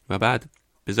 و بعد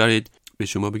بذارید به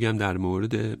شما بگم در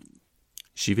مورد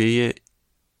شیوه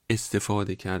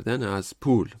استفاده کردن از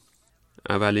پول.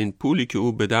 اولین پولی که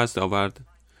او به دست آورد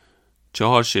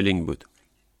 4 شلینگ بود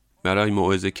برای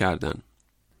موعظه کردن.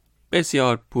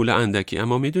 بسیار پول اندکی،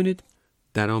 اما میدونید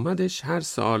درآمدش هر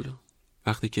سال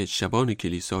وقتی که شبان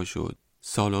کلیسا شد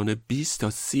سالانه 20 تا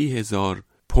 30,000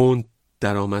 پوند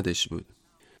درآمدش بود.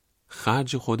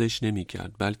 خرج خودش نمی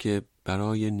کرد بلکه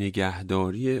برای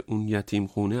نگهداری اون یتیم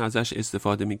خونه ازش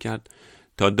استفاده می کرد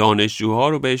تا دانشجوها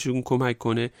رو بهشون کمک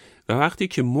کنه. و وقتی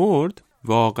که مرد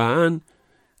واقعاً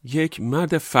یک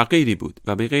مرد فقیری بود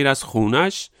و به غیر از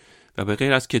خونش و به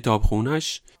غیر از کتاب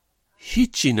خونش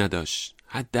هیچی نداشت.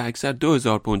 حد اکثر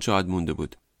 2,000 پوند شاید مونده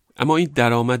بود. اما این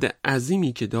درآمد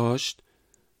عظیمی که داشت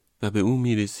و به اون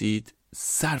میرسید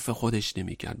صرف خودش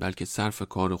نمی کرد بلکه صرف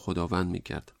کار خداوند می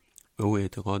کرد. و او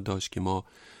اعتقاد داشت که ما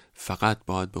فقط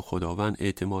باید به خداوند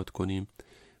اعتماد کنیم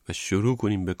و شروع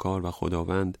کنیم به کار و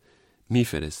خداوند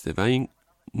میفرسته. و این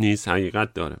نیز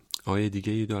حقیقت داره. آیه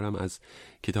دیگه ای دارم از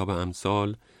کتاب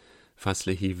امثال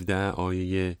فصل 17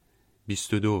 آیه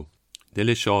 22.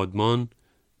 دل شادمان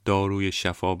داروی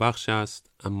شفا بخش است،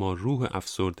 اما روح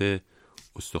افسرده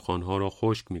استخوانها را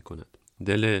خشک می کند.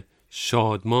 دل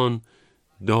شادمان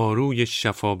داروی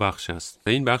شفا بخش است. و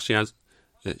این بخشی از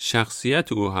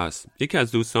شخصیت او هست. یکی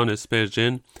از دوستان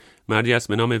اسپرژن، مردی است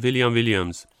به نام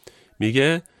ویلیامز،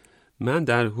 میگه من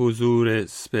در حضور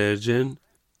اسپرژن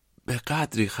به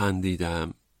قدری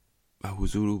خندیدم و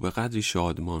حضور او به قدری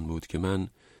شادمان بود که من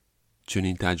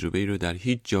چنین تجربه‌ای رو در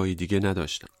هیچ جای دیگه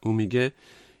نداشتم. او میگه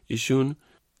ایشون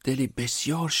دلی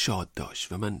بسیار شاد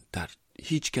داشت و من در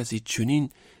هیچ کسی چنین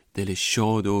دل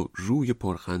شاد و روی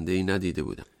پرخنده‌ای ندیده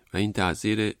بودم و این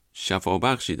تأثیر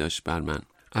شفابخشی داشت بر من.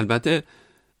 البته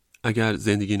اگر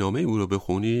زندگی نامه او رو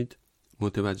بخونید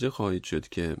متوجه خواهید شد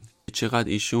که چقدر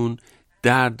ایشون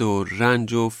درد و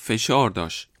رنج و فشار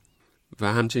داشت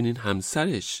و همچنین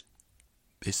همسرش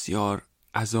بسیار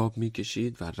عذاب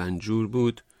میکشید و رنجور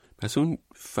بود. پس اون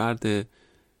فرد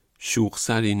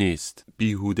شوخسری نیست،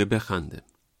 بیهوده بخنده.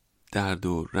 درد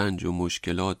و رنج و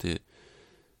مشکلات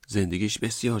زندگیش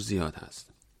بسیار زیاد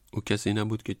هست. او کسی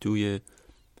نبود که توی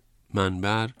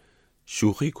منبر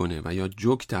شوخی کنه و یا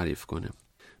جوک تعریف کنه.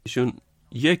 ایشون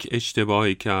یک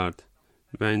اشتباهی کرد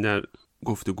و این در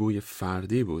گفتگوی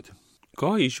فردی بود.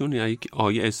 گاهی ایشون یک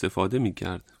آیه استفاده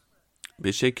میکرد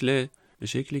به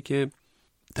شکلی که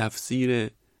تفسیر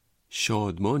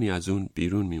شادمانی از اون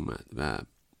بیرون میومد و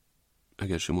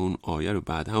اگر شما اون آیه رو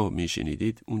بعدها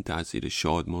میشنیدید اون تأثیر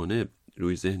شادمانه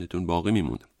روی ذهنتون باقی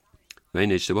میموند و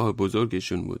این اشتباه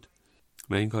بزرگشون بود.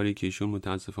 و این کاری که ایشون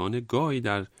متاسفانه گاهی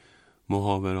در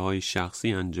محاوره‌های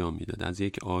شخصی انجام میداد، از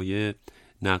یک آیه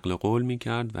نقل قول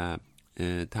میکرد و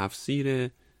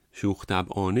تفسیر شوخ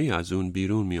طبعانه از اون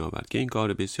بیرون می آورد که این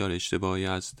کار بسیار اشتباهی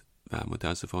است و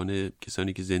متاسفانه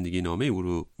کسانی که زندگی نامه او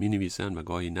رو می نویسن و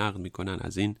گاهی نقد می کنن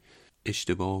از این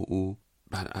اشتباه او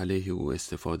بر علیه او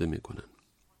استفاده می کنن.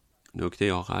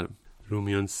 نکته آخر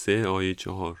رومیان 3 آیه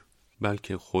 4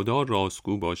 بلکه خدا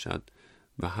راستگو باشد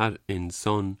و هر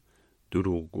انسان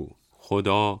دروغگو.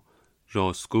 خدا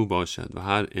راستگو باشد و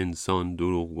هر انسان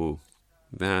دروغگو.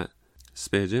 و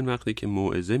اسپرژن وقتی که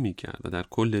موعظه می کرد و در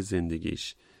کل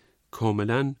زندگیش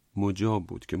کاملا مجاب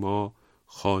بود که ما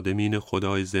خادمین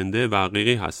خدای زنده و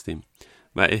حقیقی هستیم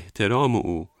و احترام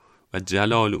او و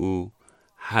جلال او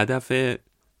هدف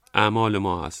اعمال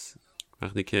ما هست.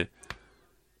 وقتی که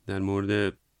در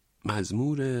مورد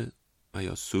مزمور و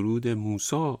یا سرود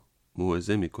موسی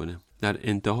موعظه میکنه، در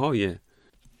انتهای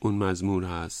اون مزمور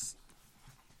هست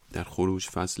در خروج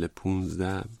فصل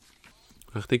 15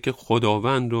 وقتی که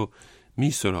خداوند رو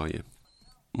می سرایه.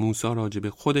 موسی راجع به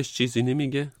خودش چیزی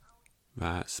نمیگه و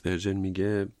اسپرجن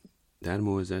میگه در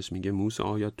موعظه‌اش میگه موسی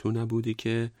آیا تو نبودی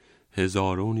که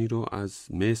هزارانی رو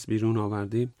از مصر بیرون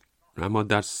آوردی؟ اما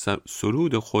در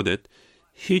سرود خودت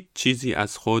هیچ چیزی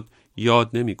از خود یاد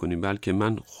نمی کنی، بلکه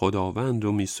من خداوند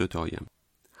رو می ستایم.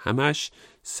 همش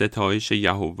ستایش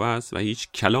یهوه است و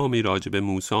هیچ کلامی راجع به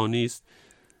موسی نیست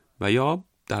و یا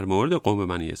در مورد قوم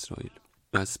بنی اسرائیل.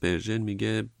 و اسپرجن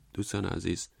میگه دوستان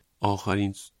عزیز،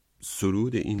 آخرین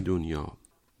سرود این دنیا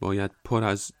باید پر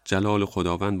از جلال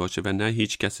خداوند باشه و نه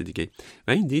هیچ کس دیگه.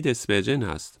 و این دید اسپرجن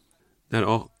هست.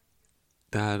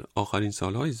 در آخرین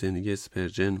سالهای زندگی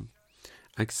اسپرجن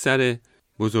اکثر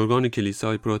بزرگان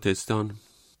کلیسای پروتستان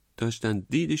داشتن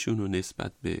دیدشون رو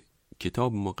نسبت به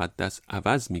کتاب مقدس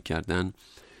عوض میکردن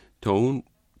تا اون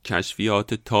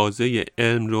کشفیات تازه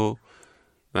علم رو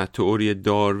و تئوری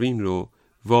داروین رو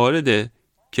وارد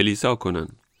کلیسا کنن.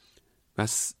 و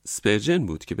اسپرجن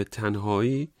بود که به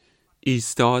تنهایی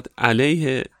ایستاد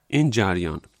علیه این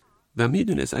جریان و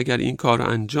میدونست اگر این کار رو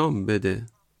انجام بده،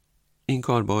 این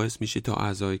کار باعث میشه تا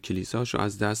اعضای کلیساش رو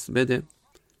از دست بده،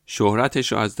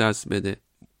 شهرتش رو از دست بده،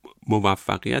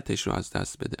 موفقیتش رو از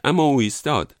دست بده. اما او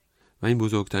ایستاد و این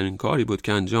بزرگترین کاری بود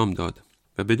که انجام داد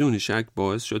و بدون شک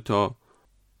باعث شد تا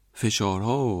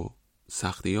فشارها و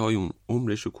سختی‌های اون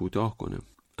عمرش رو کوتاه کنه.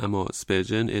 اما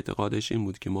اسپرجن اعتقادش این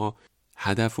بود که ما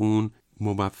هدف اون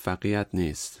موفقیت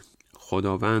نیست.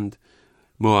 خداوند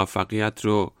موفقیت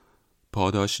رو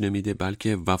پاداش نمیده،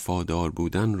 بلکه وفادار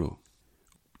بودن رو.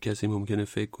 کسی ممکنه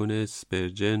فکر کنه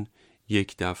اسپرجن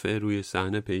یک دفعه روی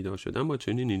صحنه پیدا شد، اما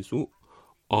چنین نیست. او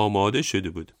آماده شده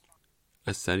بود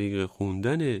از طریق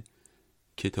خوندن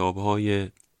کتاب‌های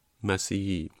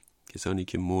مسیحی، کسانی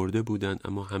که مرده بودن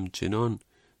اما همچنان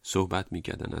صحبت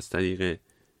می‌کردن از طریق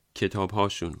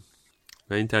کتاب‌هاشون.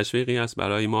 و این تشویقی است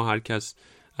برای ما، هر کس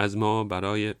از ما،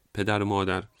 برای پدر و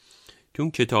مادر، که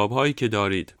اون کتاب‌هایی که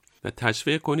دارید و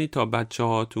تشویق کنید تا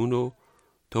بچه‌هاتون رو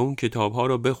تا اون کتاب‌ها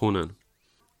رو بخونن.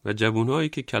 و جوانایی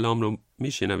که کلام رو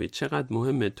میشنوید، چقدر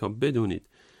مهمه تا بدونید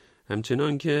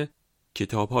همچنان که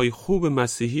کتاب‌های خوب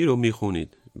مسیحی رو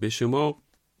میخونید به شما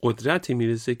قدرتی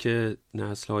میرسه که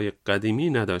نسل‌های قدیمی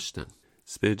نداشتن.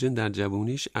 اسپرجن در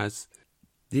جوانیش از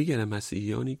دیگر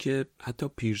مسیحیانی که حتی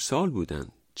پیرسال بودن،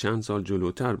 چند سال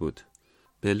جلوتر بود،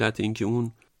 به علت اینکه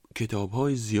اون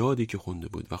کتاب‌های زیادی که خونده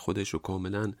بود و خودش رو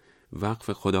کاملا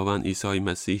وقف خداوند عیسی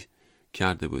مسیح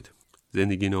کرده بود.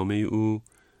 زندگی نامه او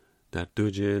در 2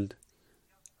 جلد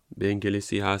به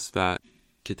انگلیسی هست و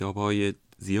کتاب‌های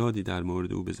زیادی در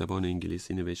مورد او به زبان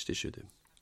انگلیسی نوشته شده.